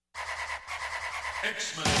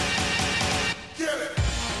X-Men. Get it!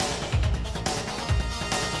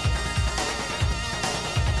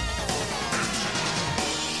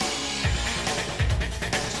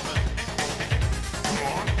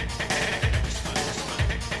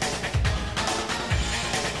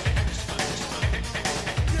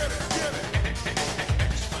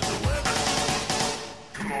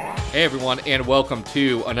 Hey everyone, and welcome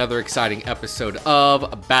to another exciting episode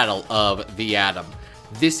of Battle of the Atom.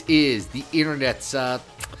 This is the internet's,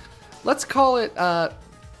 let's call it,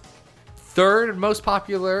 third most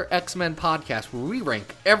popular X-Men podcast, where we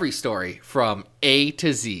rank every story from A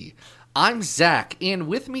to Z. I'm Zach, and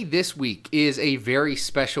with me this week is a very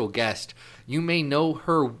special guest. You may know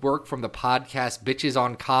her work from the podcast Bitches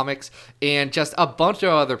on Comics and just a bunch of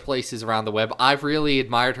other places around the web. I've really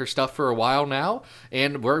admired her stuff for a while now,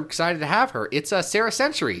 and we're excited to have her. It's Sarah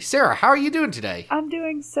Century. Sarah, how are you doing today? I'm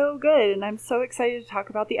doing so good, and I'm so excited to talk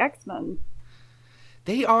about the X-Men.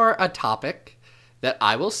 They are a topic that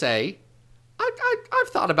I will say I've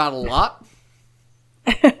thought about a lot.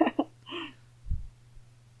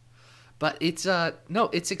 But it's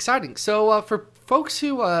exciting. So for folks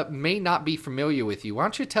who may not be familiar with you, why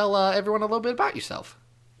don't you tell everyone a little bit about yourself?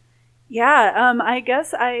 Yeah, I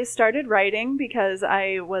guess I started writing because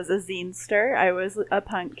I was a zinester. I was a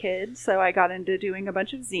punk kid, so I got into doing a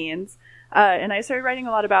bunch of zines. And I started writing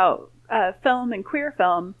a lot about film and queer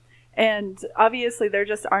film. And obviously there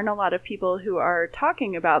just aren't a lot of people who are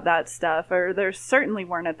talking about that stuff, or there certainly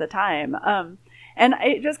weren't at the time. And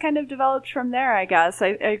it just kind of developed from there, I guess.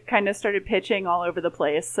 I kind of started pitching all over the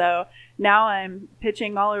place. So now I'm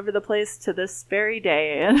pitching all over the place to this very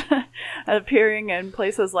day and appearing in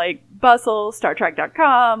places like Bustle,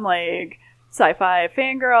 StarTrek.com, like Sci-Fi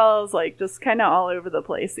Fangirls, like just kind of all over the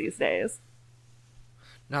place these days.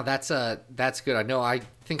 No, that's good. I know. I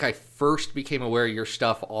think I first became aware of your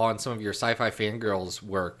stuff on some of your Sci-Fi Fangirls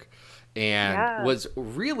work, and was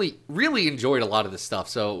really enjoyed a lot of this stuff.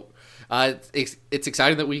 So it's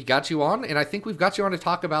exciting that we got you on, and I think we've got you on to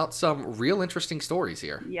talk about some real interesting stories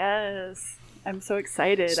here. Yes, I'm so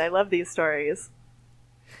excited. I love these stories.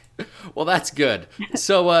 Well, that's good.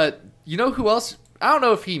 So, you know who else? I don't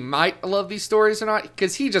know if he might love these stories or not,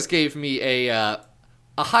 because he just gave me a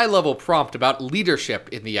high-level prompt about leadership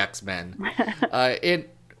in the X-Men. And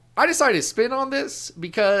I decided to spin on this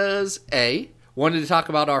because, A, wanted to talk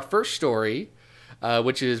about our first story,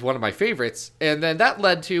 which is one of my favorites, and then that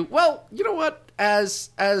led to, well, you know what?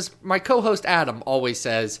 As my co-host Adam always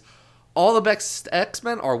says, all the best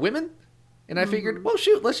X-Men are women, and I figured, well,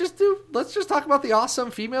 shoot, let's just talk about the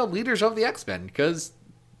awesome female leaders of the X-Men, because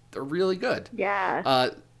they're really good.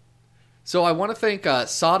 Yeah. So I want to thank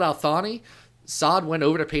Saad Althani. Saad went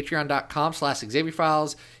over to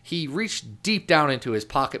patreon.com/XavierFiles. He reached deep down into his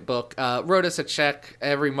pocketbook, wrote us a check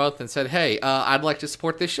every month and said, hey, I'd like to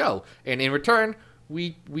support this show. And in return,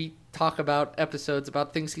 we talk about episodes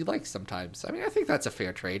about things he likes sometimes. I mean, I think that's a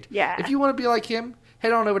fair trade. Yeah. If you want to be like him,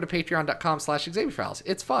 head on over to patreon.com/XavierFiles.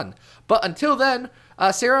 It's fun. But until then,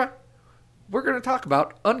 Sarah, we're going to talk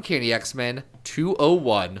about Uncanny X-Men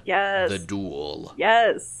 201. Yes. The Duel.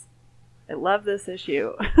 Yes. I love this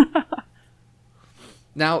issue.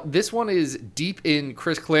 Now, this one is deep in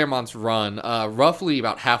Chris Claremont's run, roughly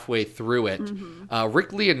about halfway through it. Mm-hmm. Rick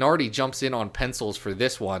Leonardi jumps in on pencils for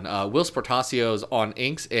this one. Will Sportasio's on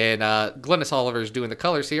inks, and Glennis Oliver's doing the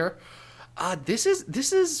colors here. This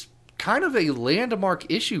is kind of a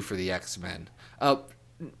landmark issue for the X-Men.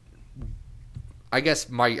 I guess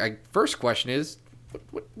my first question is,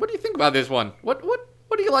 what do you think about this one? What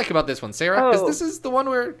do you like about this one, Sarah? Because this is the one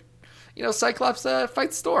where, Cyclops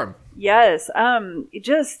fights Storm. Yes,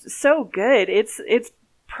 just so good. It's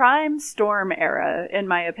prime Storm era, in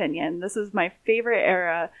my opinion. This is my favorite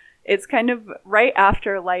era. It's kind of right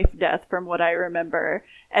after Life Death, from what I remember,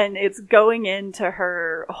 and it's going into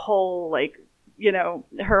her whole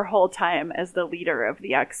her whole time as the leader of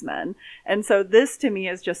the X-Men. And so this to me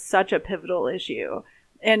is just such a pivotal issue.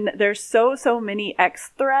 And there's so many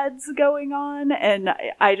X threads going on, and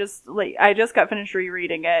I just got finished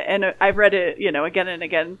rereading it, and I've read it, again and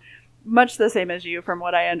again, much the same as you from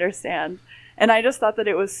what I understand. And I just thought that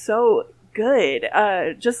it was so good.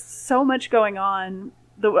 Just so much going on,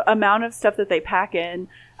 the amount of stuff that they pack in.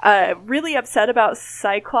 Really upset about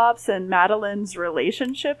Cyclops and Madeline's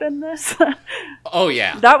relationship in this. Oh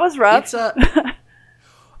yeah. That was rough.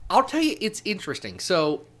 I'll tell you, it's interesting.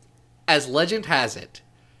 So, as legend has it,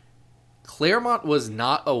 Claremont was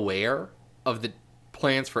not aware of the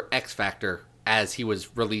plans for X-Factor as he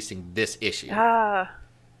was releasing this issue.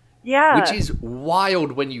 Yeah. Which is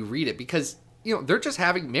wild when you read it, because they're just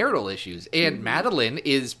having marital issues. And Madeline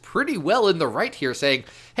is pretty well in the right here saying,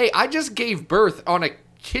 hey, I just gave birth on a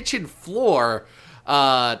kitchen floor.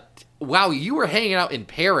 Wow, you were hanging out in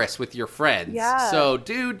Paris with your friends. Yeah. So,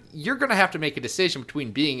 dude, you're going to have to make a decision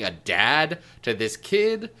between being a dad to this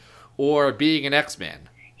kid or being an X-Men.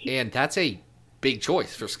 And that's a big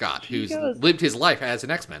choice for Scott, who's lived his life as an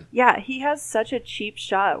X-Men. Yeah, he has such a cheap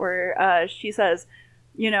shot where she says,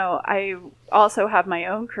 I also have my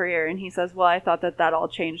own career. And he says, well, I thought that all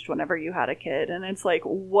changed whenever you had a kid. And it's like,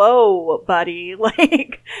 whoa, buddy.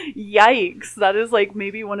 Like, yikes. That is like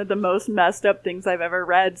maybe one of the most messed up things I've ever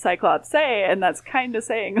read Cyclops say. And that's kind of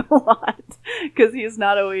saying a lot because he's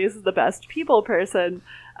not always the best people person.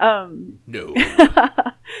 No.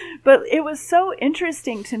 But it was so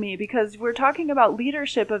interesting to me because we're talking about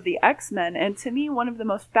leadership of the X-Men. And to me, one of the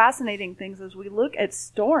most fascinating things is we look at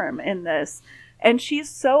Storm in this. And she's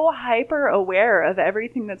so hyper aware of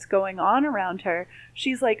everything that's going on around her.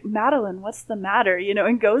 She's like, Madeline, what's the matter?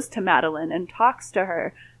 And goes to Madeline and talks to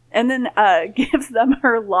her. And then gives them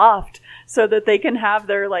her loft so that they can have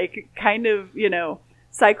their like kind of,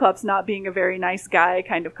 Cyclops not being a very nice guy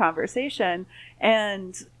kind of conversation.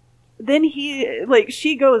 And then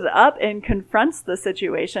she goes up and confronts the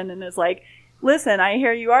situation and is like, listen, I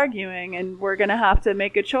hear you arguing and we're going to have to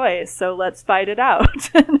make a choice. So let's fight it out.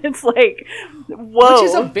 And it's like, whoa. Which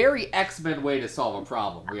is a very X-Men way to solve a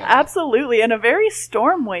problem. Really. Absolutely. And a very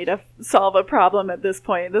Storm way to solve a problem at this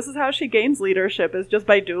point. This is how she gains leadership, is just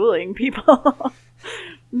by dueling people.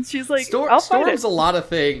 And she's like, Storm's a lot of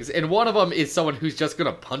things. And one of them is someone who's just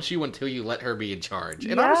going to punch you until you let her be in charge.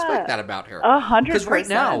 And I respect that about her. 100%. Because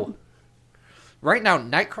Right now,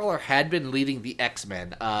 Nightcrawler had been leading the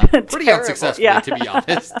X-Men pretty unsuccessfully, to be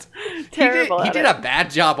honest. Terrible. He did a bad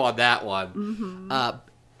job on that one.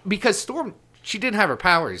 Because Storm, she didn't have her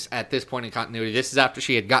powers at this point in continuity. This is after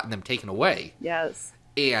she had gotten them taken away. Yes.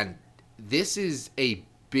 And this is a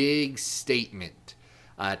big statement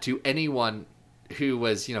to anyone who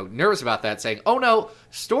was, nervous about that, saying, oh no,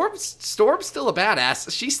 Storm's still a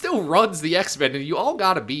badass. She still runs the X-Men, and you all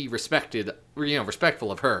gotta be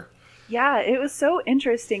respectful of her. Yeah, it was so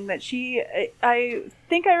interesting that I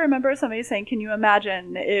think I remember somebody saying, can you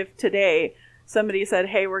imagine if today somebody said,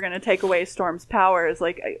 hey, we're going to take away Storm's powers,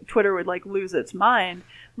 like Twitter would like lose its mind.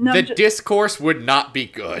 No, the discourse would not be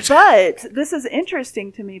good. But this is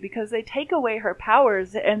interesting to me because they take away her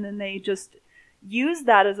powers and then they just use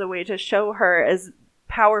that as a way to show her as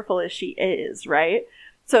powerful as she is, right?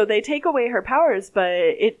 So they take away her powers, but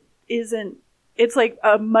it's like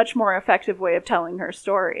a much more effective way of telling her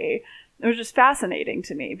story. It was just fascinating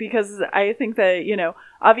to me because I think that,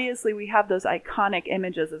 obviously we have those iconic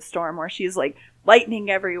images of Storm where she's like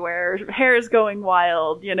lightning everywhere, hair is going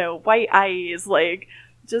wild, white eyes, like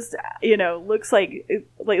just, looks like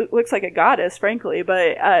a goddess, frankly.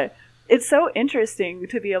 But it's so interesting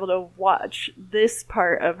to be able to watch this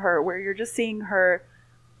part of her where you're just seeing her,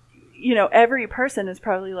 every person is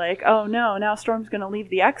probably like, oh no, now Storm's going to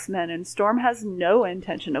leave the X-Men, and Storm has no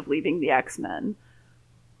intention of leaving the X-Men.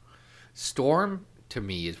 Storm, to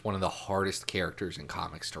me, is one of the hardest characters in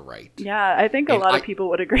comics to write. Yeah, I think a lot of people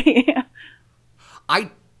would agree.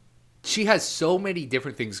 She has so many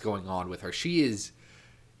different things going on with her. She is...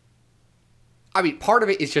 part of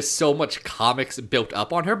it is just so much comics built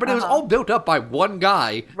up on her, but it was all built up by one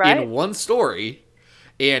guy in one story,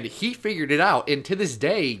 and he figured it out. And to this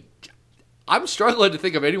day, I'm struggling to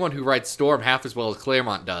think of anyone who writes Storm half as well as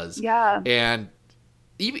Claremont does. Yeah. And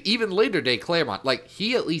even later day Claremont, like,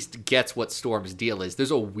 he at least gets what Storm's deal is.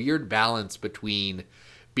 There's a weird balance between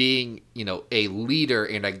being, a leader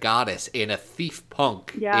and a goddess and a thief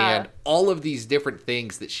punk and all of these different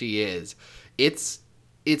things that she is. It's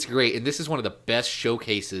great, and this is one of the best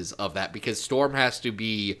showcases of that because Storm has to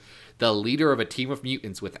be the leader of a team of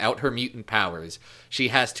mutants without her mutant powers. She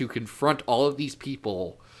has to confront all of these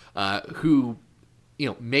people who,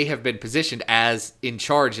 may have been positioned as in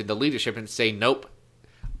charge in the leadership and say, nope,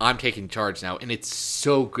 I'm taking charge now. And it's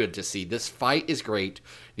so good to see. This fight is great.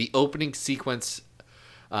 The opening sequence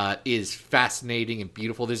is fascinating and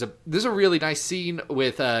beautiful. There's a really nice scene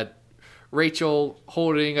with Rachel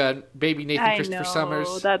holding a baby Nathan Christopher Summers.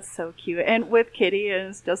 Oh, that's so cute. And with Kitty,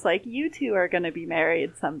 is just like, you two are going to be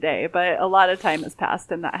married someday. But a lot of time has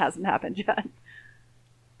passed and that hasn't happened yet.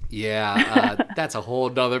 Yeah, that's a whole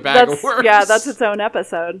nother bag of words. Yeah, that's its own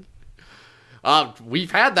episode.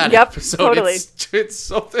 We've had that Yep, episode. Totally. It's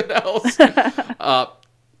something else.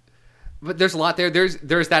 But there's a lot there. There's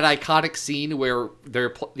that iconic scene where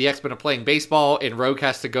the X-Men are playing baseball and Rogue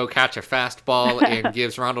has to go catch a fastball and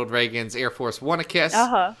gives Ronald Reagan's Air Force One a kiss,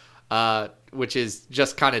 which is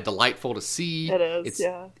just kind of delightful to see. It is,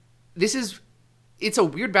 yeah. This is it's a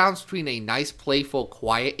weird balance between a nice, playful,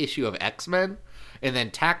 quiet issue of X-Men, and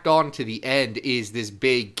then tacked on to the end is this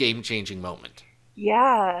big game-changing moment.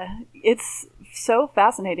 Yeah, it's so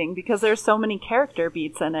fascinating because there's so many character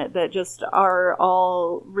beats in it that just are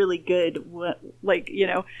all really good. Like, you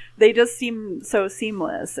know, they just seem so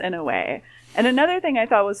seamless in a way. And another thing I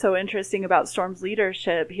thought was so interesting about Storm's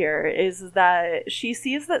leadership here is that she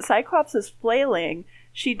sees that Cyclops is flailing.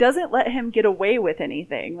 She doesn't let him get away with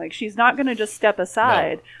anything. Like, she's not going to just step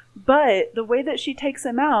aside. No. But the way that she takes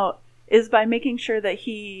him out is by making sure that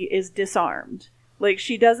he is disarmed. Like,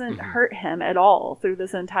 she doesn't hurt him at all through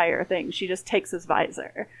this entire thing. She just takes his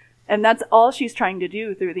visor. And that's all she's trying to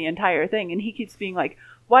do through the entire thing. And he keeps being like,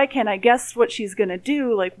 why can't I guess what she's going to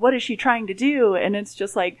do? Like, what is she trying to do? And it's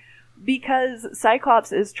just like, because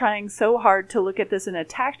Cyclops is trying so hard to look at this in a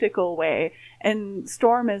tactical way. And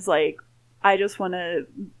Storm is like, I just want to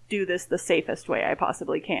do this the safest way I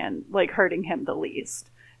possibly can. Like, hurting him the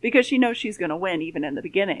least. Because she knows she's going to win even in the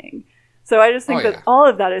beginning. So I just think that all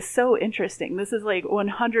of that is so interesting. This is like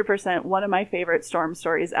 100% one of my favorite Storm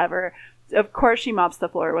stories ever. Of course she mops the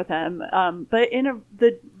floor with him, but in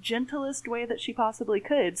the gentlest way that she possibly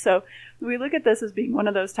could. So we look at this as being one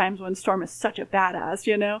of those times when Storm is such a badass,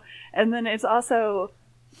 you know? And then it's also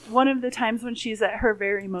one of the times when she's at her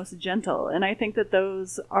very most gentle. And I think that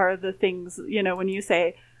those are the things, you know, when you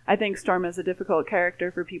say, I think Storm is a difficult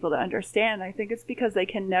character for people to understand, I think it's because they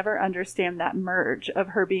can never understand that merge of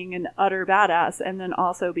her being an utter badass and then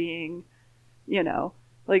also being, you know,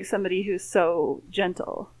 like somebody who's so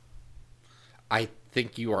gentle. I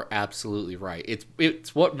think you are absolutely right.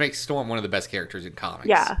 It's what makes Storm one of the best characters in comics.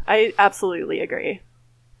 Yeah, I absolutely agree.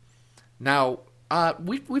 Now,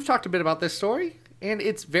 we've talked a bit about this story, and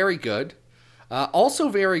it's very good. Also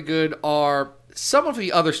very good are some of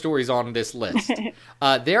the other stories on this list.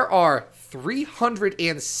 There are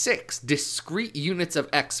 306 discrete units of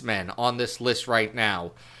X-Men on this list right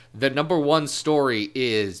now. The number 1 story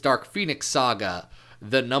is Dark Phoenix Saga.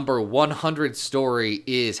 The number 100 story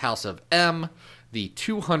is House of M. The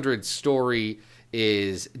 200 story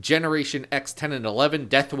is Generation X 10 and 11,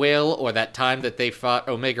 Death Whale, or that time that they fought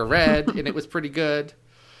Omega Red, and it was pretty good.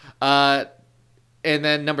 And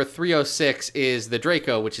then number 306 is the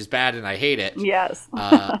Draco, which is bad, and I hate it. Yes.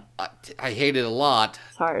 I hate it a lot.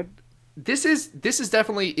 It's hard. This is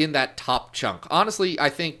definitely in that top chunk. Honestly, I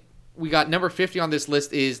think we got number 50 on this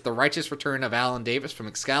list is The Righteous Return of Alan Davis from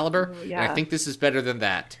Excalibur. Ooh, yeah. And I think this is better than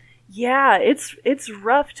that. Yeah, it's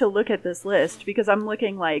rough to look at this list because I'm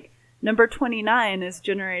looking like number 29 is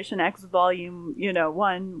Generation X Volume,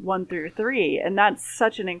 1 through 3. And that's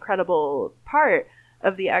such an incredible part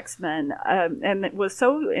of the X-Men. And it was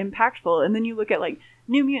so impactful. And then you look at like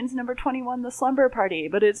New Mutants number 21, The Slumber Party.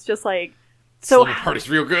 But it's just like, so Slumber Party's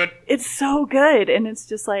real good. It's so good. And it's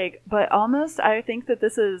just like, but almost I think that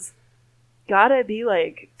this is gotta be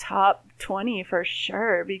like top 20 for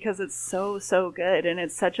sure because it's so good and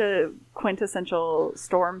it's such a quintessential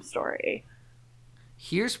Storm story.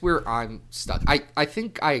 Here's where I'm stuck. I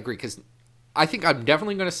think I agree because I think I'm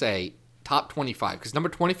definitely going to say top 25 because number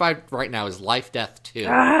 25 right now is Life, Death 2.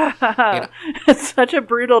 It's such a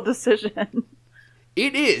brutal decision.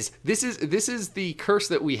 It is. This is the curse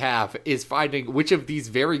that we have is finding which of these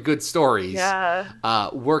very good stories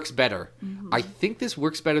works better. Mm-hmm. I think this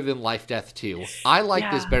works better than Life, Death 2. I like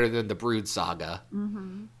this better than the Brood Saga.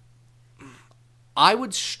 Mm-hmm. I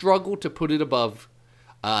would struggle to put it above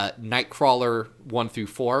Nightcrawler 1 through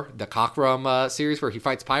 4, the Cockrum series where he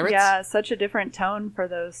fights pirates. Yeah, such a different tone for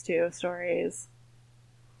those two stories.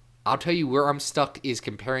 I'll tell you where I'm stuck is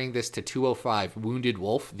comparing this to 205 Wounded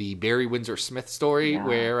Wolf, the Barry Windsor Smith story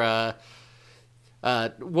where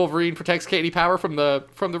Wolverine protects Katie Power from the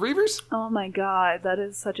Reavers. Oh my god, that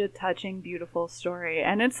is such a touching, beautiful story.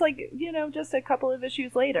 And it's like, just a couple of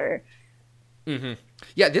issues later. Mm-hmm.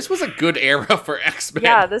 Yeah, this was a good era for X-Men.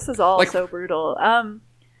 Yeah, this is all so brutal.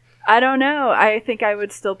 I don't know. I think I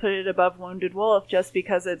would still put it above Wounded Wolf just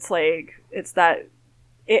because it's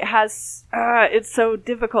so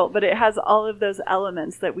difficult, but it has all of those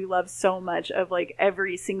elements that we love so much of like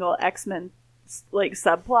every single X-Men like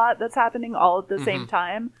subplot that's happening all at the same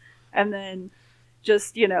time. And then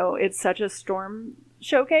just, it's such a Storm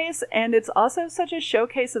showcase and it's also such a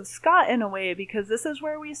showcase of Scott in a way because this is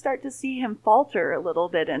where we start to see him falter a little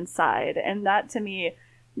bit inside. And that to me,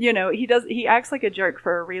 he acts like a jerk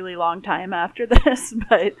for a really long time after this,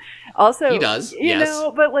 but also, he does, yes.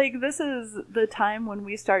 But like, this is the time when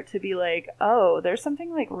we start to be like, oh, there's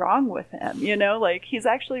something like wrong with him, like he's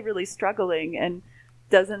actually really struggling and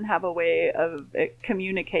doesn't have a way of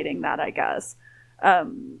communicating that, I guess.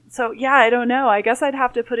 So yeah, I don't know. I guess I'd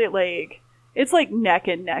have to put it like It's like neck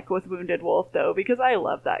and neck with Wounded Wolf, though, because I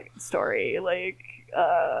love that story. Like,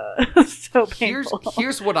 so painful.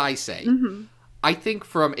 Here's what I say. Mm-hmm. I think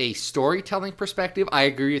from a storytelling perspective, I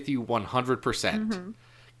agree with you 100%. Mm-hmm.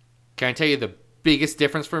 Can I tell you the biggest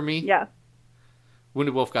difference for me? Yeah.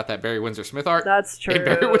 Wounded Wolf got that Barry Windsor Smith art. That's true. And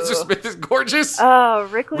Barry Windsor Smith is gorgeous. Oh,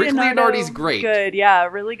 Rick Leonardi's great. Good, yeah,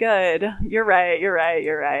 really good. You're right.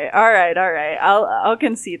 All right. I'll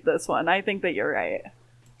concede this one. I think that you're right.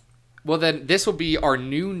 Well, then, this will be our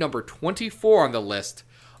new number 24 on the list,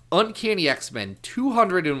 Uncanny X-Men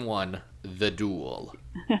 201, The Duel.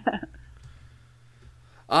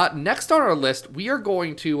 Next on our list, we are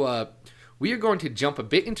going to jump a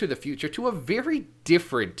bit into the future to a very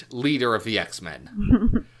different leader of the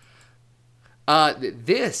X-Men.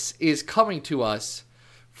 This is coming to us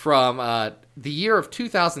from the year of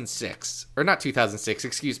 2006, or not 2006,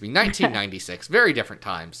 excuse me, 1996. Very different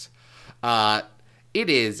times. It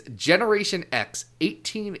is Generation X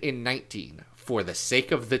 18 and 19, For the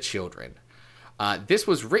Sake of the Children. This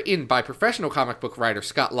was written by professional comic book writer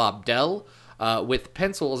Scott Lobdell, with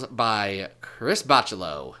pencils by Chris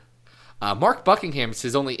Bachalo. Mark Buckingham is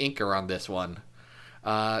his only inker on this one.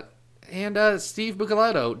 And Steve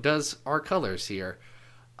Buccellato does our colors here.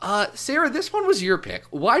 Sarah, this one was your pick.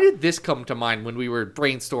 Why did this come to mind when we were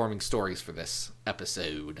brainstorming stories for this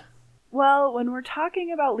episode? Well, when we're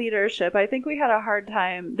talking about leadership, I think we had a hard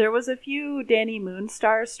time. There was a few Danny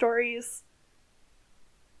Moonstar stories.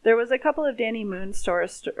 There was a couple of Danny Moonstar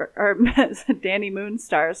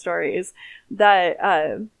stories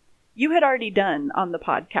that you had already done on the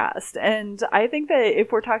podcast. And I think that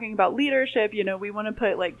if we're talking about leadership, we want to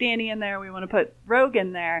put like Danny in there, we want to put Rogue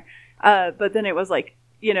in there. But then it was like,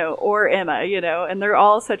 or Emma, and they're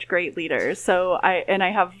all such great leaders. So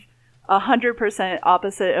I have 100%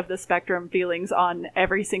 opposite of the spectrum feelings on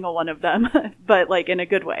every single one of them, but like in a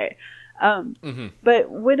good way. But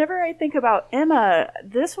whenever I think about Emma,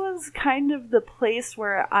 this was kind of the place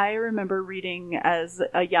where I remember reading as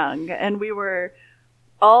a young, and we were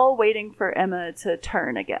all waiting for Emma to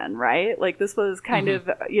turn again, right? Like this was kind of,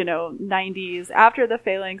 90s after the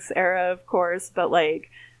Phalanx era, of course, but like,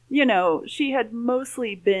 she had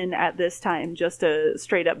mostly been at this time just a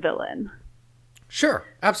straight up villain. Sure,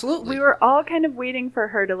 absolutely. We were all kind of waiting for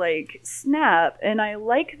her to like snap, and I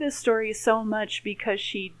like this story so much because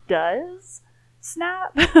she does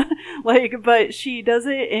snap. But she does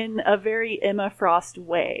it in a very Emma Frost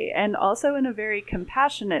way, and also in a very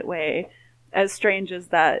compassionate way, as strange as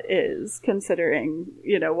that is, considering,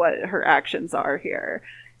 what her actions are here.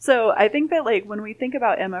 So I think that like when we think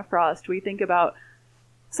about Emma Frost, we think about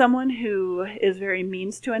someone who is very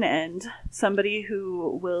means to an end, somebody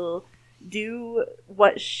who will do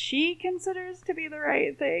what she considers to be the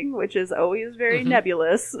right thing, which is always very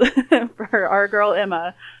nebulous for our girl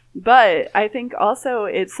Emma. But I think also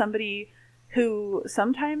it's somebody who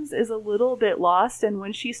sometimes is a little bit lost, and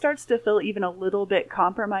when she starts to feel even a little bit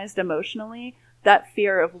compromised emotionally, that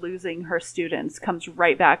fear of losing her students comes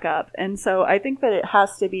right back up. And so I think that it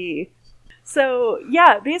has to be. So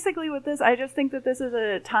yeah, basically with this, I just think that this is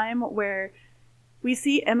a time where we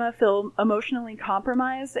see Emma feel emotionally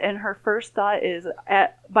compromised, and her first thought is,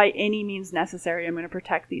 by any means necessary, I'm going to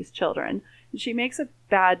protect these children. And she makes a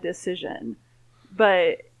bad decision,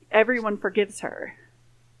 but everyone forgives her.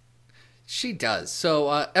 She does.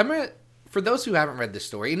 So, Emma, for those who haven't read this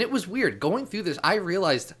story, and it was weird, going through this, I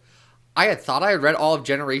realized I had thought I had read all of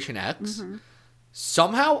Generation X.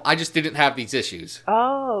 Somehow, I just didn't have these issues.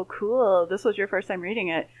 Oh, cool. This was your first time reading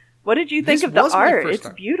it. What did you think of the art? It's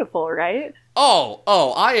beautiful, right? Oh,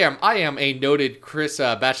 I am a noted Chris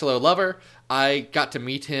Bachalo lover. I got to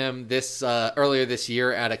meet him earlier this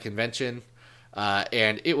year at a convention,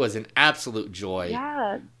 and it was an absolute joy.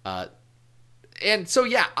 Yeah. And so,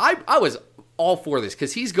 yeah, I was all for this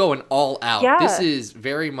because he's going all out. Yeah. This is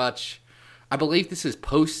very much, I believe this is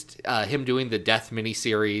post him doing the Death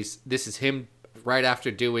miniseries. This is him right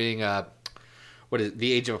after doing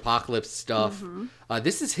the Age of Apocalypse stuff.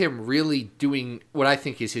 This is him really doing what I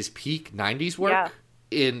think is his peak 90s work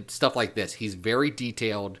in stuff like this. He's very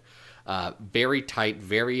detailed, very tight,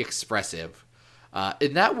 very expressive.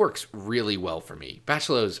 And that works really well for me.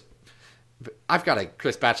 I've got a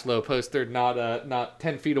Chris Bachalo poster not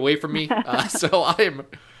 10 feet away from me. So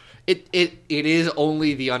it is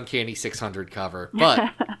only the Uncanny 600 cover,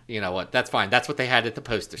 but you know what? That's fine. That's what they had at the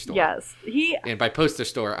poster store. Yes. And by poster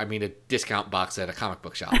store, I mean a discount box at a comic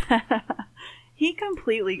book shop. He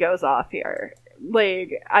completely goes off here.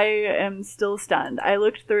 Like, I am still stunned. I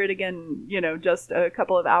looked through it again, just a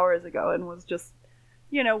couple of hours ago and was just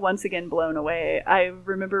once again blown away. I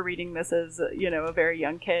remember reading this as, a very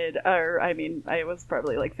young kid, or I mean, I was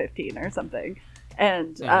probably like 15 or something.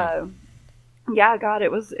 And yeah, God,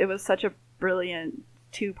 it was such a brilliant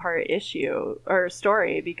 2-part issue or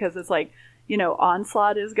story, because it's like,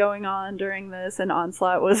 Onslaught is going on during this, and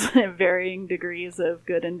Onslaught was varying degrees of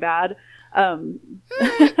good and bad.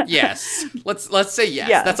 Yes, let's say yes.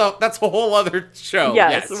 Yeah. That's a whole other show.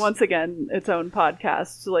 Yes, Yes. once again, its own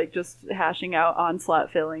podcast, like just hashing out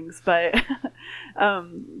Onslaught feelings. But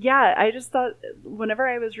yeah, I just thought whenever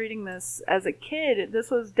I was reading this as a kid,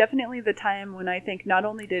 this was definitely the time when I think not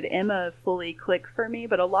only did Emma fully click for me,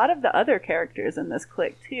 but a lot of the other characters in this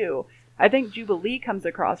click too. I think Jubilee comes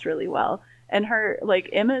across really well. And her, like,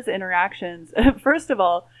 Emma's interactions, first of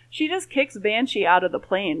all, she just kicks Banshee out of the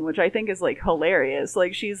plane, which I think is, like, hilarious.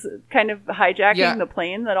 Like, she's kind of hijacking the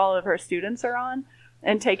plane that all of her students are on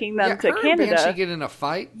and taking them to her Canada. And Banshee get in a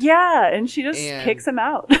fight. Yeah, and she just kicks him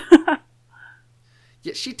out.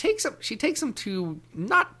 Yeah, she takes him to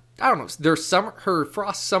not, I don't know, her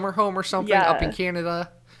Frost summer home or something up in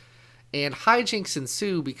Canada. And hijinks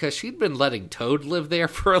ensue because she'd been letting Toad live there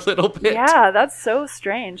for a little bit. Yeah, that's so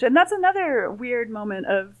strange. And that's another weird moment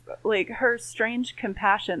of, like, her strange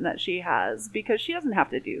compassion that she has, because she doesn't have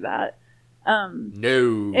to do that.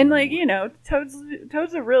 No. And, like,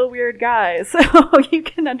 Toad's a real weird guy, so you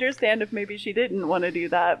can understand if maybe she didn't want to do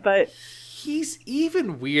that, but... He's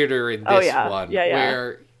even weirder in this one, Yeah.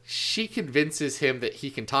 where she convinces him that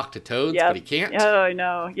he can talk to Toads, but he can't. Oh, I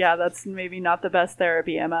know. Yeah, that's maybe not the best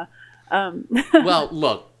therapy, Emma. Well,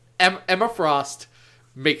 look, Emma Frost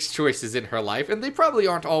makes choices in her life, and they probably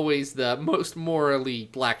aren't always the most morally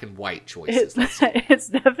black and white choices. It's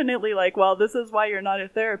definitely like, well, this is why you're not a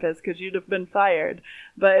therapist, because you'd have been fired.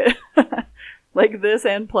 But like this,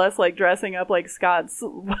 and plus like dressing up like Scott's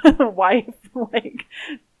wife, like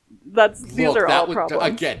these are all problems.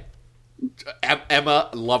 Again, Emma,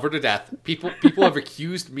 love her to death. People have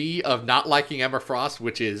accused me of not liking Emma Frost,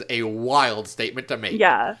 which is a wild statement to make.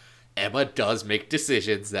 Yeah. Emma does make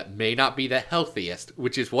decisions that may not be the healthiest,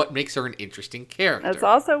 which is what makes her an interesting character. That's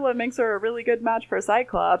also what makes her a really good match for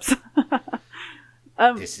Cyclops.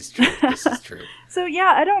 This is true. So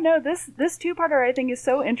yeah, I don't know. This 2-parter I think is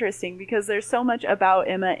so interesting because there's so much about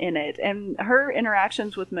Emma in it, and her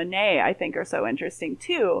interactions with Monet I think are so interesting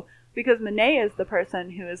too, because Monet is the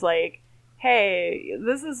person who is like, hey,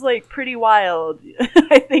 this is like pretty wild.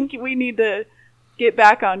 I think we need to get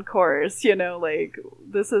back on course, like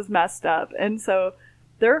this is messed up. And so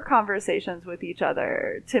their conversations with each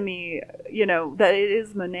other, to me, that it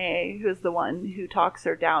is Monet who's the one who talks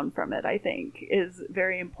her down from it, I think is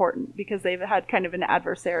very important, because they've had kind of an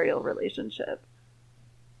adversarial relationship.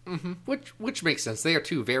 Mm-hmm. Which makes sense. They are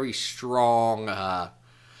two very strong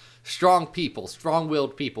people,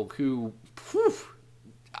 strong-willed people who,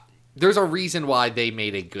 there's a reason why they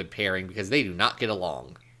made a good pairing, because they do not get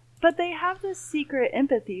along. But they have this secret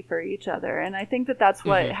empathy for each other, and I think that that's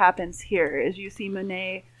what happens here, is you see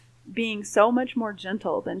Monet being so much more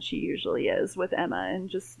gentle than she usually is with Emma, and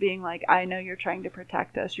just being like, I know you're trying to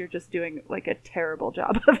protect us, you're just doing like a terrible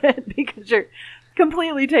job of it, because you're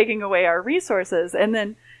completely taking away our resources, and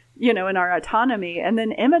then, in our autonomy. And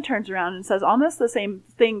then Emma turns around and says almost the same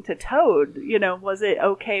thing to Toad, was it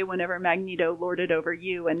okay whenever Magneto lorded over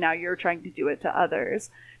you, and now you're trying to do it to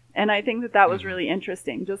others? And I think that was really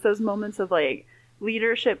interesting. Just those moments of like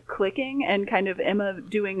leadership clicking and kind of Emma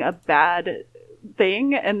doing a bad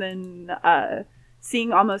thing and then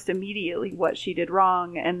seeing almost immediately what she did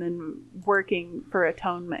wrong and then working for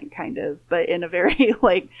atonement kind of, but in a very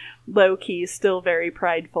like low key, still very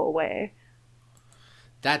prideful way.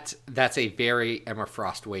 That's a very Emma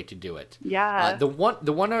Frost way to do it. Yeah. The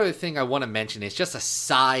one other thing I want to mention is just a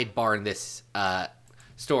sidebar in this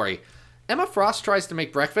story. Emma Frost tries to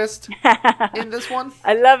make breakfast in this one.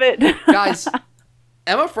 I love it. Guys,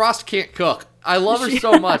 Emma Frost can't cook. I love her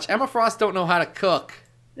so much. Emma Frost don't know how to cook.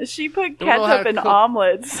 She put ketchup in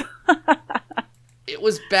omelets. It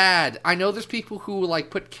was bad. I know there's people who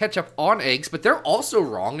like put ketchup on eggs, but they're also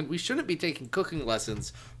wrong, and we shouldn't be taking cooking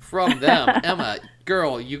lessons from them. Emma,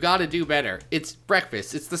 girl, you got to do better. It's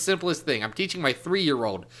breakfast. It's the simplest thing. I'm teaching my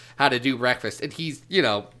 3-year-old how to do breakfast, and he's,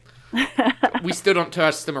 we still don't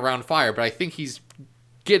test him around fire, but I think he's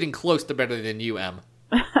getting close to better than you, Em.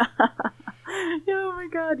 Oh my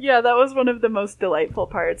god, yeah, that was one of the most delightful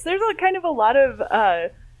parts. There's a lot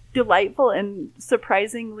of delightful and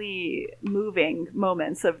surprisingly moving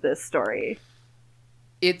moments of this story.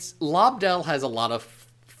 Lobdell has a lot of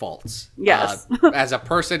faults. Yes. As a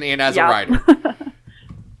person and as a writer.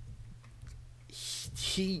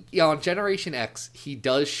 He on Generation X, he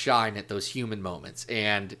does shine at those human moments,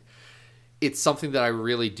 and it's something that I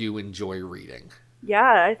really do enjoy reading.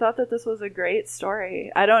 Yeah, I thought that this was a great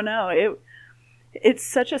story. I don't know. It's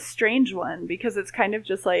such a strange one because it's kind of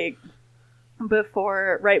just like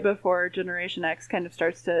right before Generation X kind of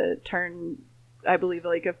starts to turn, I believe,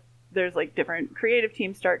 like if there's like different creative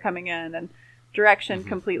teams start coming in and direction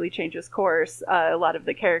completely changes course. A lot of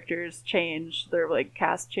the characters change, their like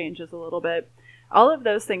cast changes a little bit. All of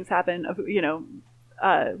those things happen,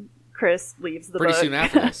 Chris leaves the book. Pretty soon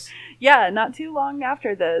after this. Yeah, not too long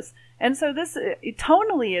after this. And so this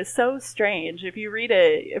tonally is so strange. If you read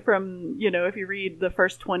it from, if you read the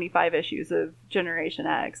first 25 issues of Generation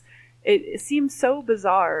X, it seems so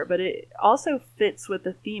bizarre, but it also fits with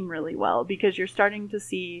the theme really well because you're starting to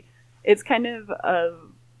see, it's kind of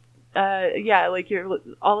like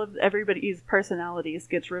all of everybody's personalities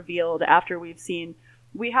gets revealed after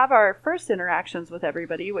we have our first interactions with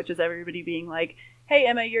everybody, which is everybody being like, hey,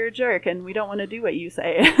 Emma, you're a jerk, and we don't want to do what you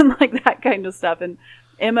say, and like that kind of stuff. And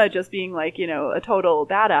Emma just being like, a total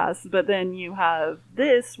badass. But then you have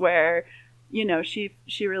this where, she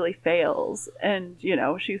really fails, and,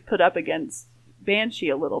 she's put up against Banshee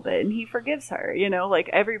a little bit, and he forgives her, like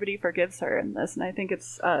everybody forgives her in this. And I think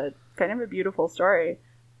it's kind of a beautiful story.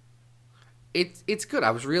 It's good.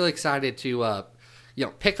 I was really excited to,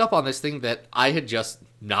 pick up on this thing that I had just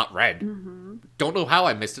not read. Mm-hmm. Don't know how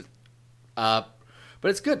I missed it. But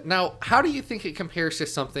it's good. Now, how do you think it compares to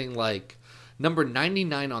something like number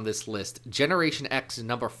 99 on this list, Generation X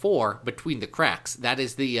number 4, Between the Cracks? That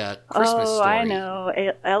is the Christmas story. Oh, I know.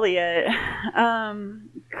 Elliot. Oh,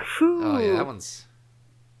 yeah, that one's...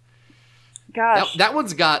 Gosh. That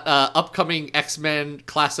one's got upcoming X-Men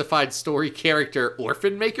classified story character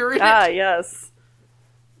Orphan Maker in it. Ah, yes.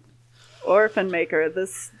 Orphan Maker,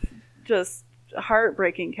 this just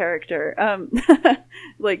heartbreaking character.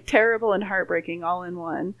 Like terrible and heartbreaking all in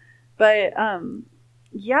one. But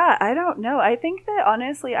yeah, I don't know. I think that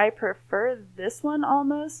honestly I prefer this one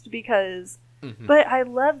almost because but I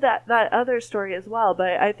love that other story as well.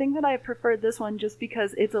 But I think that I prefer this one just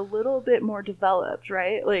because it's a little bit more developed,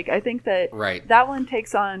 right? Like I think that that one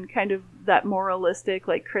takes on kind of that moralistic,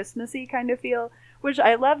 like Christmassy kind of feel, which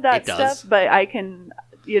I love that stuff, but I can,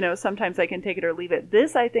 sometimes I can take it or leave it.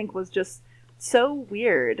 This I think was just so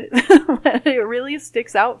weird. It really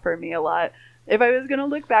sticks out for me a lot. If I was going to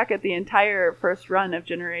look back at the entire first run of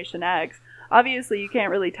Generation X, obviously you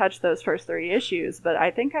can't really touch those first 3 issues, but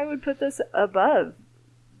I think I would put this above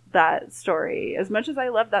that story, as much as I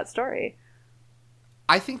love that story.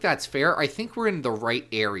 I think that's fair. I think we're in the right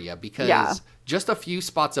area because just a few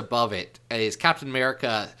spots above it is Captain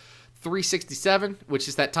America 367, which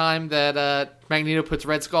is that time that Magneto puts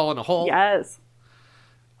Red Skull in a hole. Yes.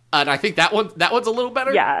 And I think that one's a little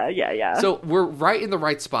better. Yeah. So we're right in the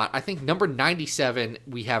right spot. I think number 97,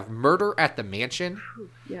 we have Murder at the Mansion,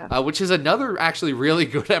 which is another actually really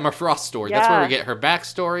good Emma Frost story. That's where we get her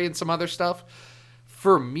backstory and some other stuff.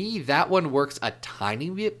 For me, that one works a tiny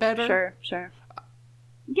bit better. Sure.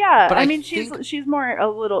 Yeah, but I mean, she's more a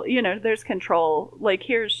little, there's control. Like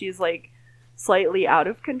here, she's like slightly out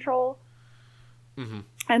of control. Mm-hmm.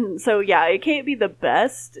 And so, yeah, it can't be the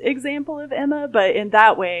best example of Emma, but in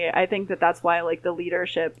that way, I think that's why, like, the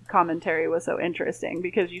leadership commentary was so interesting,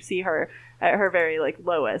 because you see her at her very, like,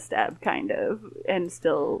 lowest ebb, kind of, and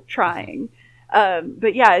still trying.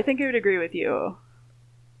 But yeah, I think I would agree with you.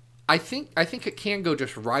 I think it can go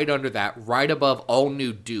just right under that, right above All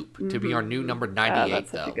New Dupe, to be our new number 98,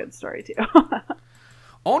 that's such a good story, too.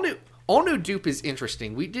 All New Dupe is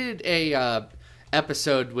interesting. We did a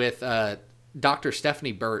episode with... Dr.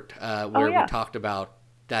 Stephanie Burt, where we talked about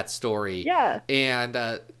that story. Yeah.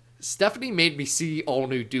 And Stephanie made me see All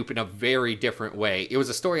New Dupe in a very different way. It was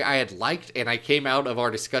a story I had liked, and I came out of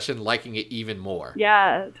our discussion liking it even more.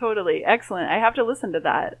 Yeah, totally. Excellent. I have to listen to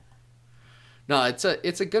that. No, it's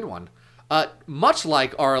a good one. Much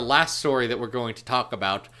like our last story that we're going to talk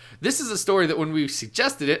about, this is a story that when we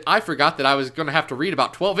suggested it, I forgot that I was going to have to read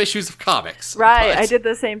about 12 issues of comics. Right, I did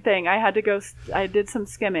the same thing. I did some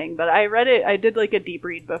skimming, but I read it, I did like a deep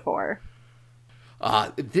read before.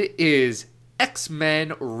 This is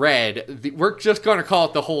X-Men Red. We're just going to call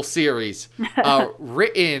it the whole series.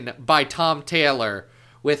 Written by Tom Taylor,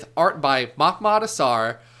 with art by Mahmoud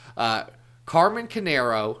Assar, Carmen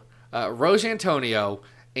Canero, Rose Antonio,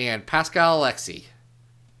 and Pascal Alexi.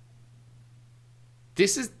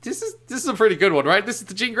 This is a pretty good one, right? This is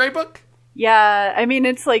the Jean Grey book? Yeah, I mean,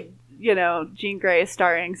 it's like, Jean Grey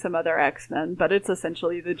starring some other X-Men, but it's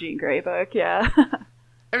essentially the Jean Grey book, yeah.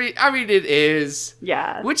 I mean, it is.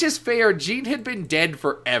 Yeah. Which is fair. Jean had been dead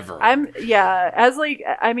forever. I'm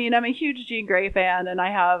a huge Jean Grey fan, and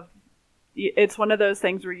it's one of those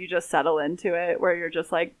things where you just settle into it, where you're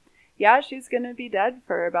just like, yeah, she's going to be dead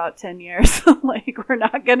for about 10 years. Like, we're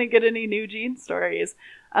not going to get any new Jean stories.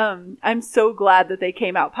 I'm so glad that they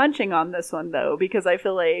came out punching on this one, though, because I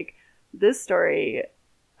feel like this story,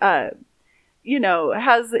 you know,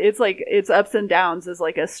 has its ups and downs as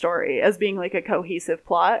like a story, as being like a cohesive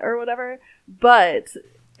plot or whatever. But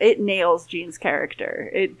it nails Jean's character.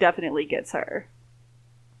 It definitely gets her.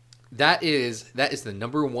 That is the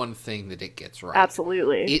number one thing that it gets right.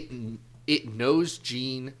 Absolutely. It knows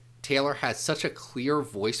Jean. Taylor has such a clear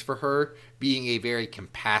voice for her, being a very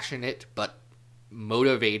compassionate but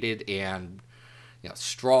motivated and, you know,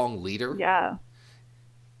 strong leader. Yeah.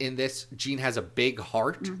 In this, Jean has a big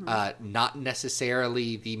heart, not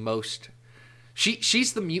necessarily the most...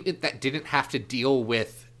 She's the mutant that didn't have to deal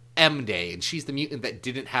with M-Day, and she's the mutant that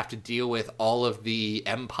didn't have to deal with all of the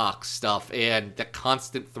M-Pox stuff and the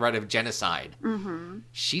constant threat of genocide. Mm-hmm.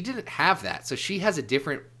 She didn't have that, so she has a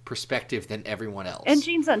different perspective than everyone else. And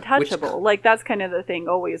Jean's untouchable. Like, that's kind of the thing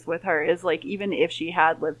always with her, is like, even if she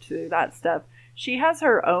had lived through that stuff, she has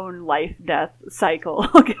her own life-death cycle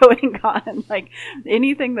going on. Like,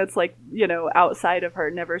 anything that's, like, you know, outside of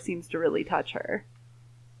her never seems to really touch her.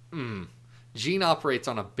 Jean operates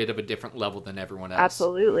on a bit of a different level than everyone else.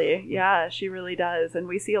 Absolutely. Yeah, she really does. And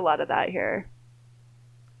we see a lot of that here.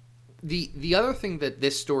 The other thing that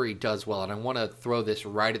this story does well, and I want to throw this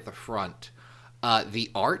right at the front, the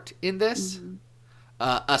art in this,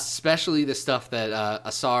 especially the stuff that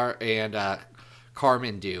Asar and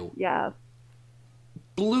Carmen do,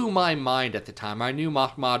 blew my mind at the time. I knew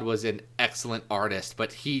Mahmoud was an excellent artist,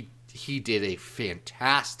 but he did a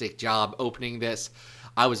fantastic job opening this.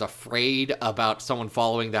 I was afraid about someone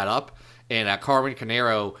following that up, and Carmen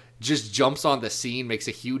Carnero just jumps on the scene, makes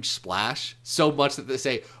a huge splash, so much that they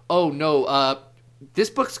say, oh no, this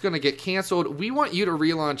book's going to get canceled. We want you to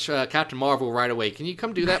relaunch Captain Marvel right away. Can you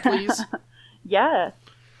come do that, please? Yeah.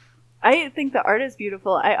 I think the art is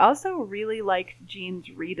beautiful. I also really like Jean's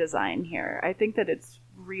redesign here. I think that it's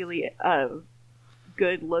really a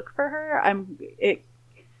good look for her. It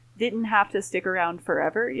didn't have to stick around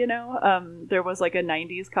forever, you know? There was like a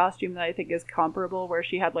 90s costume that I think is comparable, where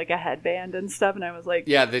she had like a headband and stuff, and I was like...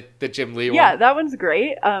 Yeah, the Jim Lee one. Yeah, that one's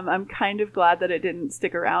great. I'm kind of glad that it didn't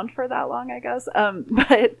stick around for that long, I guess.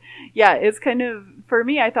 But yeah, it's kind of... For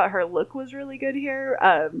me, I thought her look was really good here.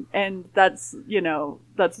 And that's, you know,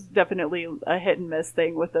 that's definitely a hit and miss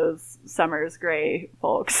thing with those Summers Gray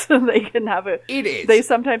folks. They can have a... It is. They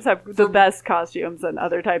sometimes have the best costumes, and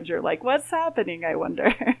other times you're like, what's happening, I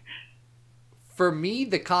wonder? For me,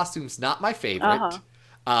 the costume's not my favorite.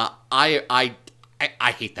 I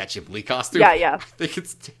hate that Jim Lee costume. Yeah. I think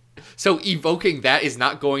it's... So evoking that is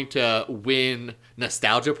not going to win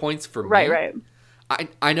nostalgia points for me. Right.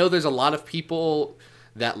 I know there's a lot of people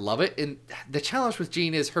that love it, and the challenge with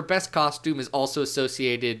Jean is her best costume is also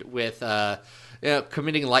associated with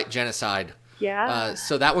committing light genocide. Yeah.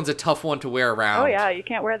 So that one's a tough one to wear around. Oh yeah, you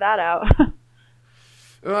can't wear that out.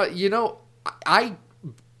 You know,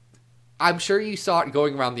 I'm sure you saw it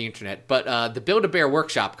going around the internet, but the Build-A-Bear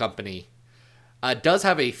Workshop company does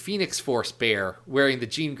have a Phoenix Force bear wearing the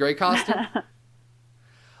Jean Grey costume.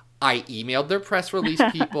 I emailed their press release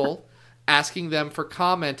people asking them for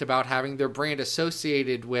comment about having their brand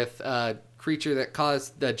associated with a creature that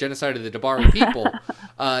caused the genocide of the Dabari people.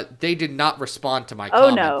 They did not respond to my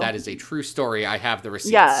comment. No. That is a true story. I have the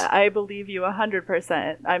receipts. Yeah, I believe you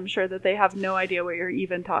 100%. I'm sure that they have no idea what you're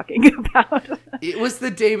even talking about. It was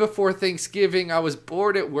the day before Thanksgiving. I was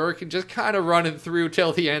bored at work and just kind of running through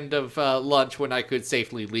till the end of lunch when I could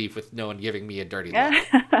safely leave with no one giving me a dirty look.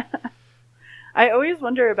 I always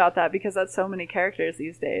wonder about that, because that's so many characters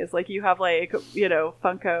these days. Like, you have, like, you know,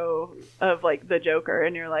 Funko of, like, the Joker,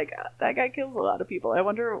 and you're like, that guy kills a lot of people. I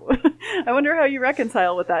wonder how you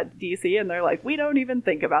reconcile with that, DC. And they're like, we don't even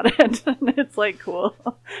think about it. And it's like, cool.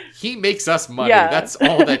 He makes us money. Yeah. That's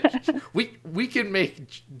all that we can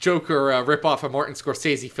make Joker rip off a Martin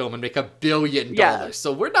Scorsese film and make $1 billion. Yeah.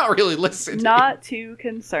 So we're not really listening. Not too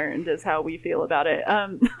concerned is how we feel about it.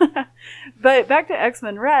 But back to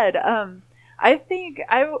X-Men Red. I think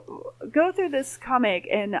I go through this comic,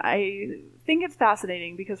 and I think it's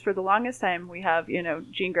fascinating because for the longest time we have, you know,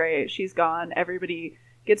 Jean Grey, she's gone. Everybody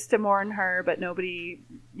gets to mourn her, but nobody,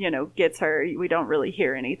 you know, gets her. We don't really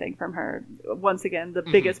hear anything from her. Once again, the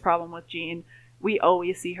biggest problem with Jean, we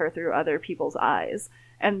always see her through other people's eyes.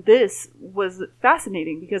 And this was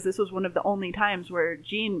fascinating because this was one of the only times where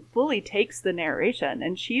Jean fully takes the narration,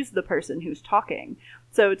 and she's the person who's talking.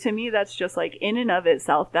 So to me, that's just like, in and of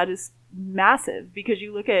itself, that is massive, because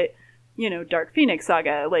you look at, Dark Phoenix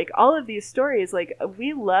Saga, like all of these stories, like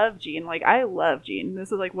we love Jean. Like I love Jean.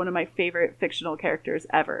 This is like one of my favorite fictional characters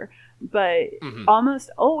ever. But almost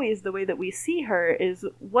always the way that we see her is,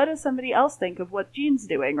 what does somebody else think of what Jean's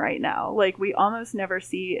doing right now? Like we almost never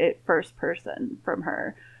see it first person from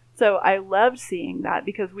her. So I loved seeing that,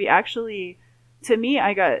 because we actually, to me,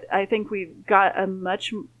 I think we got a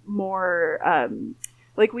much more,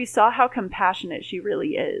 like we saw how compassionate she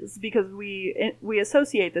really is, because we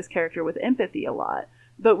associate this character with empathy a lot,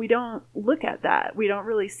 but we don't look at that. We don't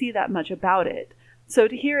really see that much about it. So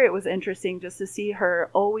to hear it was interesting, just to see her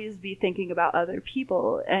always be thinking about other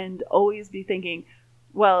people and always be thinking,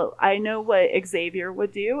 well, I know what Xavier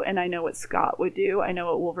would do, and I know what Scott would do. I know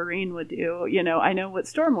what Wolverine would do. I know what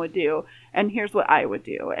Storm would do, and here's what I would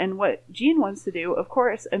do. And what Jean wants to do, of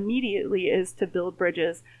course, immediately is to build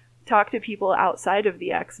bridges, talk to people outside of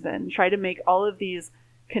the X-Men, try to make all of these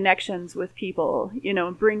connections with people,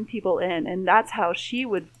 bring people in. And that's how she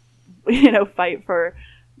would, fight for,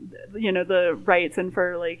 the rights and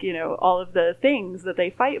for all of the things that they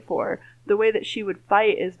fight for. The way that she would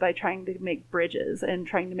fight is by trying to make bridges and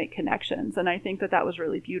trying to make connections. And I think that was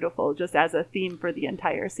really beautiful, just as a theme for the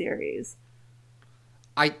entire series.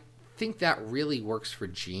 I think that really works for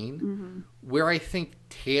Jean. Where I think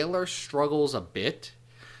Taylor struggles a bit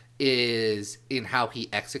is in how he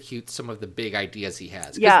executes some of the big ideas he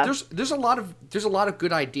has. Yeah. There's a lot of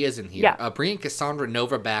good ideas in here. Yeah. Bringing Cassandra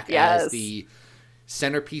Nova back Yes. as the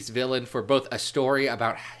centerpiece villain for both a story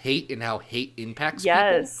about hate and how hate impacts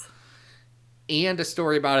Yes. people, and a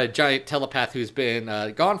story about a giant telepath who's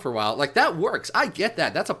been gone for a while. Like, that works. I get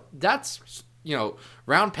that. That's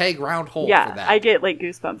round peg, round hole for that. I get like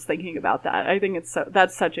goosebumps thinking about that. I think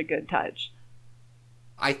that's such a good touch.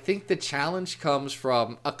 I think the challenge comes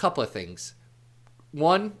from a couple of things.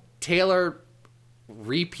 One, Taylor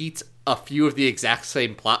repeats a few of the exact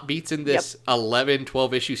same plot beats in this 11,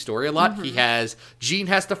 12 issue story a lot. He has Jean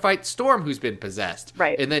has to fight Storm, who's been possessed.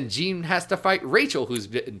 Right. And then Jean has to fight Rachel, who's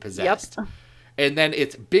been possessed. Yep. And then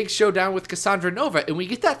it's big showdown with Cassandra Nova, and we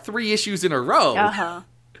get that 3 issues in a row.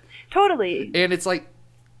 Totally. And it's like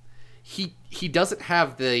he doesn't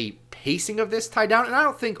have the pacing of this tied down, and I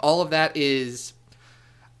don't think all of that is...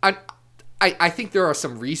 I think there are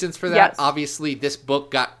some reasons for that. Yes. Obviously, this book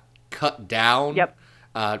got cut down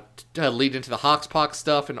to lead into the Hoxpox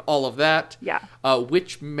stuff and all of that. Yeah.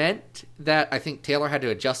 Which meant that I think Taylor had to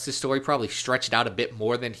adjust his story, probably stretched out a bit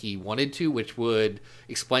more than he wanted to, which would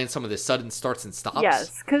explain some of the sudden starts and stops.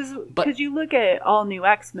 Yes, because you look at All New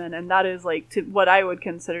X-Men, and that is like what I would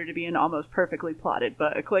consider to be an almost perfectly plotted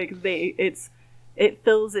book. Like it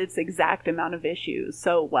fills its exact amount of issues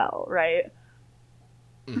so well, right?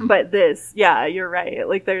 But this, you're right.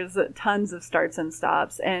 Like, there's tons of starts and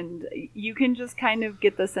stops, and you can just kind of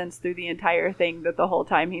get the sense through the entire thing that the whole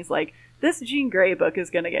time he's like, this Jean Grey book is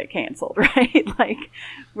going to get canceled, right? Like,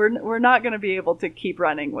 we're not going to be able to keep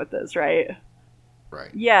running with this, right?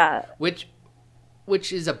 Right. Yeah. Which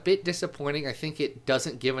is a bit disappointing. I think it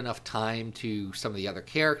doesn't give enough time to some of the other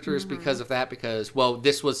characters because of that, because, well,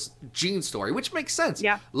 this was Jean's story, which makes sense.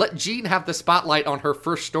 Yeah. Let Jean have the spotlight on her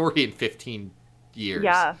first story in 15 years.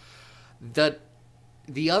 Yeah.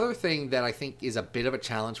 The other thing that I think is a bit of a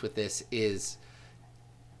challenge with this is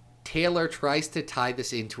Taylor tries to tie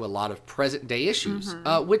this into a lot of present day issues,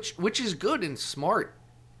 which is good and smart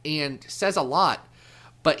and says a lot,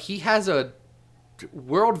 but he has a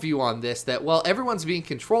worldview on this that, well, everyone's being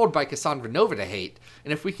controlled by Cassandra Nova to hate,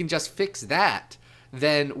 and if we can just fix that,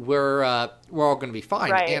 then we're all going to be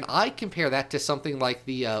fine. Right. And I compare that to something like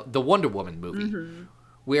the Wonder Woman movie.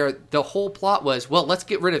 Where the whole plot was, well, let's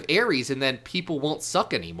get rid of Ares and then people won't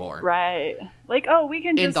suck anymore. Right. Like, oh, we can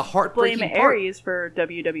And just the heartbreaking blame part- Ares for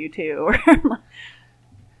WW2.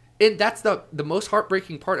 And that's the most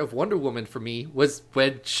heartbreaking part of Wonder Woman for me, was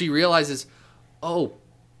when she realizes, oh,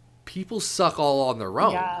 people suck all on their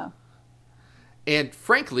own. Yeah. And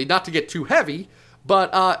frankly, not to get too heavy,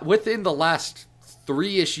 but within the last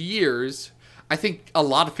 3-ish years, I think a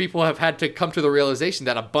lot of people have had to come to the realization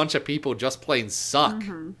that a bunch of people just plain suck.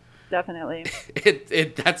 Definitely.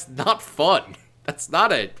 That's not fun. That's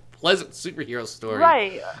not a pleasant superhero story.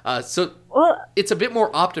 Right. So Well, it's a bit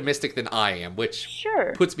more optimistic than I am, which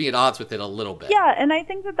sure. puts me at odds with it a little bit. Yeah, and I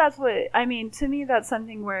think that's what, I mean, to me, that's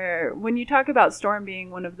something where, when you talk about Storm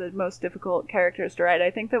being one of the most difficult characters to write,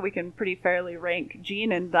 I think that we can pretty fairly rank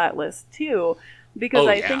Jean in that list, too, because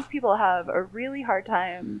I think people have a really hard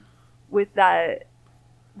time with that,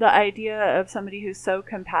 the idea of somebody who's so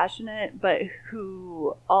compassionate, but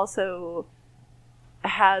who also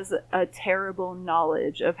has a terrible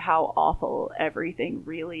knowledge of how awful everything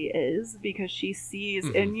really is, because she sees,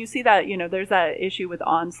 and you see that, there's that issue with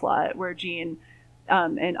Onslaught where Jean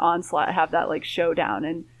and Onslaught have that like showdown,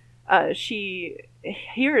 and she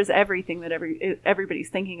hears everything that everybody's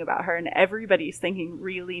thinking about her, and everybody's thinking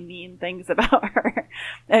really mean things about her,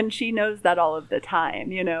 and she knows that all of the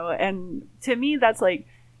time, and to me that's like,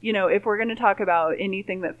 if we're going to talk about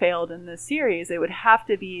anything that failed in this series, it would have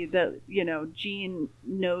to be that, Jean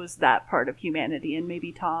knows that part of humanity, and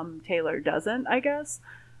maybe Tom Taylor doesn't, I guess.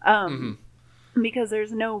 Because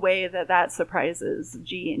there's no way that surprises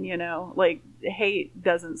Jean, like hate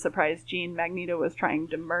doesn't surprise Jean. Magneto was trying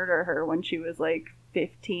to murder her when she was like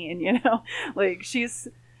 15, like she's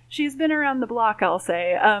been around the block, I'll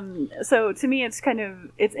say. So to me, it's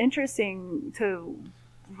interesting to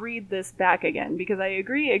read this back again, because I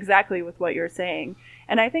agree exactly with what you're saying.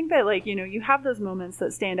 And I think that, like, you have those moments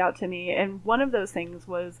that stand out to me. And one of those things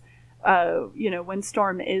was, when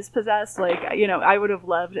Storm is possessed, like, I would have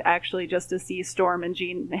loved actually just to see Storm and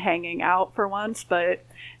Jean hanging out for once. But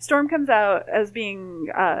Storm comes out as being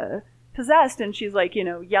possessed, and she's like,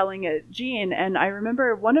 yelling at Jean. And I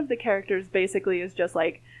remember one of the characters basically is just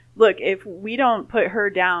like, look, if we don't put her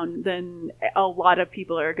down, then a lot of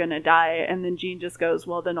people are going to die. And then Jean just goes,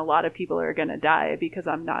 well, then a lot of people are going to die because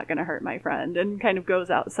I'm not going to hurt my friend, and kind of goes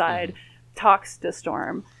outside, talks to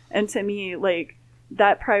Storm. And to me, like,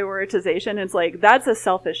 that prioritization is like, that's a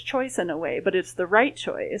selfish choice in a way, but it's the right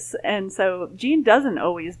choice. And so Jean doesn't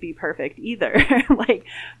always be perfect either. Like,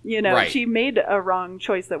 right. She made a wrong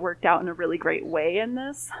choice that worked out in a really great way in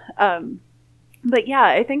this. But yeah,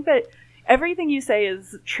 I think that everything you say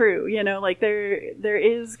is true, like there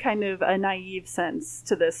is kind of a naive sense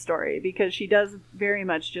to this story, because she does very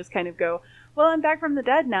much just kind of go, well, I'm back from the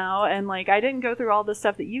dead now, and like I didn't go through all the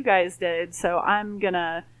stuff that you guys did, so I'm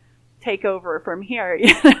gonna take over from here,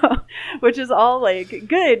 which is all like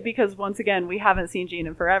good, because once again, we haven't seen Jean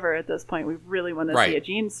in forever at this point. We really want to see a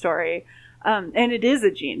Jean story. And it is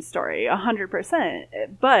a Jean story,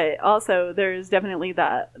 100%. But also there's definitely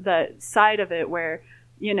that side of it where,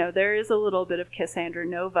 there is a little bit of Cassandra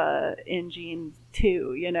Nova in Jean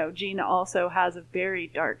too. Jean also has a very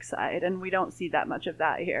dark side, and we don't see that much of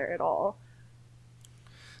that here at all.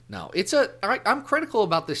 No, I'm critical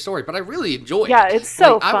about this story, but I really enjoy it. Yeah, it's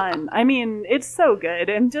so fun. I mean, it's so good,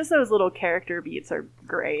 and just those little character beats are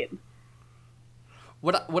great.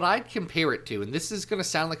 What I'd compare it to, and this is going to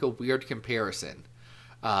sound like a weird comparison,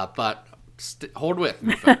 but hold with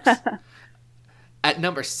me, folks. At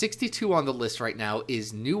number 62 on the list right now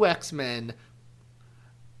is New X-Men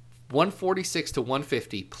 146 to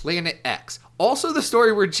 150, Planet X. Also the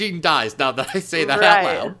story where Jean dies, now that I say that out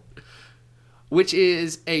loud. Which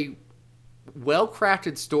is a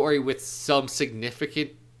well-crafted story with some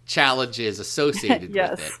significant challenges associated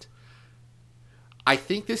with it. I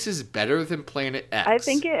think this is better than Planet X. I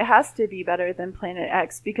think it has to be better than Planet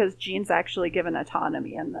X, because Jean's actually given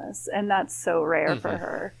autonomy in this, and that's so rare for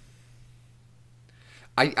her.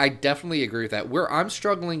 I definitely agree with that. Where I'm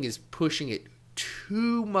struggling is pushing it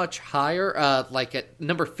too much higher. Like at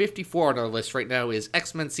number 54 on our list right now is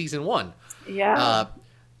X-Men Season 1. Yeah.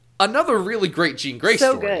 Another really great Jean Grey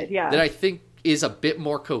so story good, yeah. that I think is a bit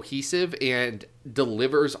more cohesive and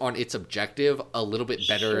delivers on its objective a little bit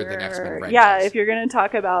better than X-Men Red does. If you're going to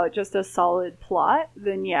talk about just a solid plot,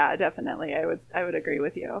 then yeah, definitely, I would agree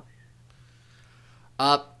with you.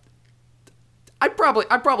 I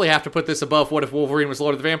probably have to put this above What If Wolverine Was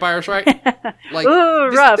Lord of the Vampires, right? Like, ooh,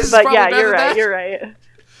 rough, this but yeah, you're right.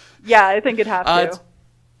 Yeah, I think it'd have to.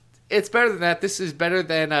 It's better than that. This is better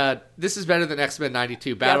than X-Men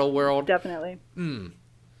 92 Battle World. Definitely.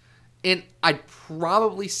 And I'd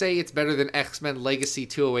probably say it's better than X-Men Legacy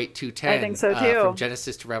 208-210. I think so too. From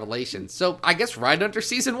Genesis to Revelation. So I guess right under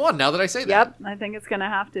Season 1 now that I say that. Yep, I think it's going to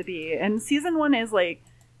have to be. And Season 1 is like,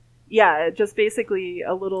 yeah, just basically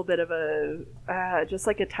a little bit of a, just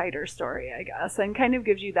like a tighter story, I guess, and kind of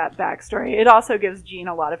gives you that backstory. It also gives Jean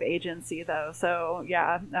a lot of agency, though. So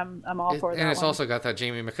yeah, I'm all for that. And it's also got that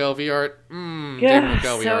Jamie McKelvey art. Yeah, Jamie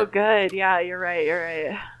McKelvey so art. good. Yeah, you're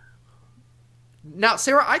right. Now,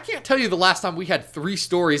 Sarah, I can't tell you the last time we had 3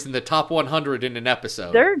 stories in the top 100 in an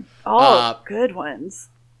episode. They're all good ones.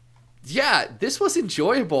 Yeah, this was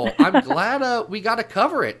enjoyable. I'm glad we got to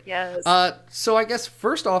cover it. Yes. So I guess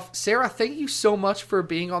first off, Sarah, thank you so much for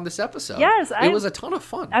being on this episode. Yes. It was a ton of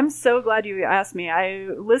fun. I'm so glad you asked me.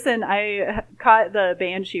 I caught the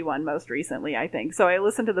Banshee one most recently, I think. So I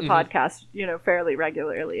listen to the podcast, fairly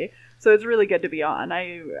regularly. So it's really good to be on.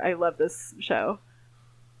 I love this show.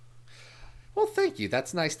 Well, thank you.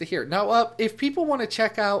 That's nice to hear. Now, if people want to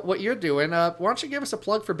check out what you're doing, why don't you give us a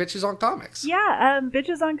plug for Bitches on Comics? Yeah,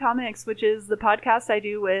 Bitches on Comics, which is the podcast I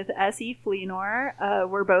do with S.E. Fleenor.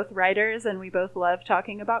 We're both writers, and we both love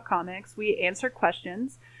talking about comics. We answer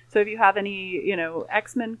questions. So if you have any,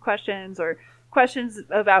 X-Men questions or questions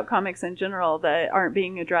about comics in general that aren't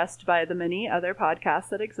being addressed by the many other podcasts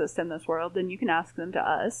that exist in this world, then you can ask them to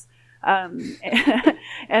us.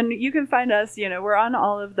 And you can find us, we're on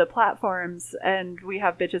all of the platforms, and we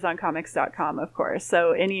have bitchesoncomics.com, of course.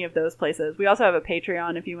 So any of those places. We also have a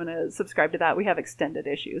Patreon if you want to subscribe to that. We have extended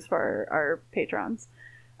issues for our patrons.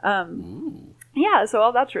 Yeah, so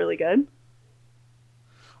all that's really good.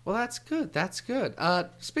 Well, that's good. That's good.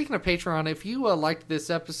 Speaking of Patreon, if you liked this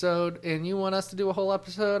episode and you want us to do a whole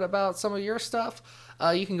episode about some of your stuff,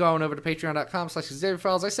 you can go on over to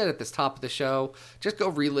patreon.com/XavierFiles. I said at this top of the show, just go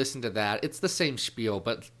re-listen to that. It's the same spiel,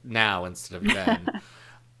 but now instead of then.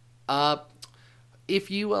 If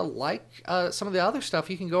you like some of the other stuff,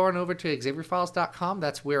 you can go on over to XavierFiles.com.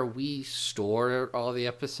 That's where we store all the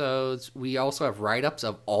episodes. We also have write-ups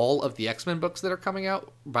of all of the X-Men books that are coming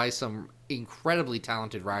out by some incredibly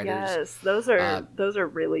talented writers. Yes, those are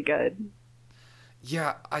really good.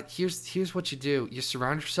 Yeah, here's what you do. You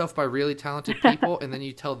surround yourself by really talented people, and then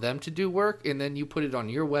you tell them to do work, and then you put it on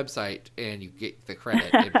your website, and you get the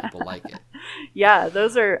credit, and people like it. Yeah,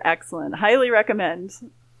 those are excellent. Highly recommend.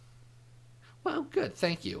 Well, good.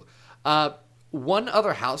 Thank you. One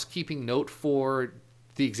other housekeeping note for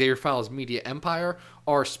the Xavier Files Media Empire,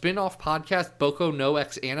 our spin-off podcast, Boku no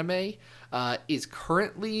X Anime, is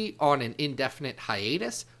currently on an indefinite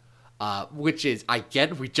hiatus. Which is, I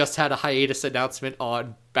get, we just had a hiatus announcement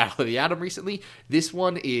on Battle of the Atom recently. This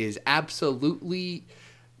one is absolutely,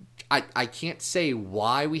 I can't say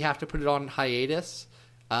why we have to put it on hiatus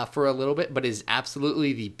for a little bit, but it is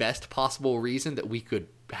absolutely the best possible reason that we could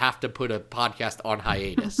have to put a podcast on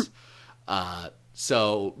hiatus.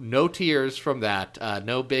 So no tears from that,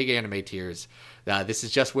 no big anime tears. This is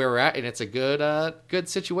just where we're at, and it's a good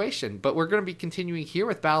situation. But we're going to be continuing here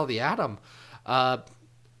with Battle of the Atom.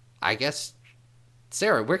 I guess,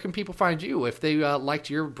 Sarah, where can people find you if they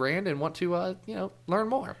liked your brand and want to, learn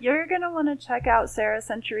more? You're going to want to check out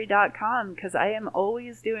sarahcentury.com because I am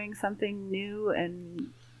always doing something new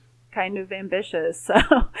and kind of ambitious. So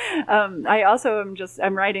I also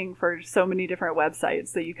I'm writing for so many different websites,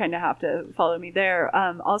 so you kind of have to follow me there.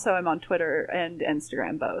 Also, I'm on Twitter and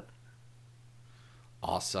Instagram, both.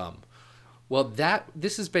 Awesome. Well,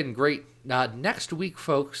 this has been great. Next week,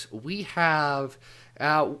 folks, we have...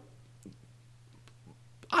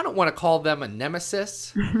 I don't want to call them a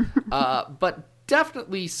nemesis, but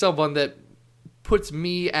definitely someone that puts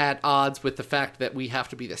me at odds with the fact that we have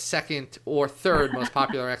to be the second or third most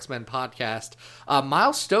popular X-Men podcast.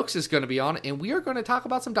 Miles Stokes is going to be on, and we are going to talk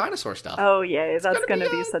about some dinosaur stuff. Oh, yay. That's going to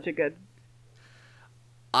be such a good...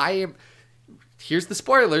 Here's the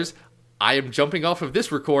spoilers. I am jumping off of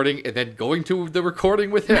this recording and then going to the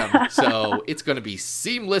recording with him. So it's going to be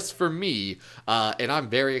seamless for me, and I'm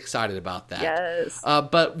very excited about that. Yes.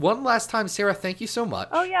 But one last time, Sarah, thank you so much.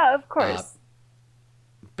 Oh, yeah, of course.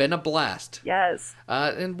 Been a blast. Yes.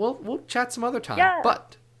 And we'll chat some other time. Yeah.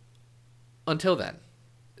 But until then,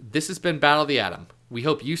 this has been Battle of the Atom. We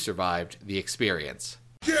hope you survived the experience.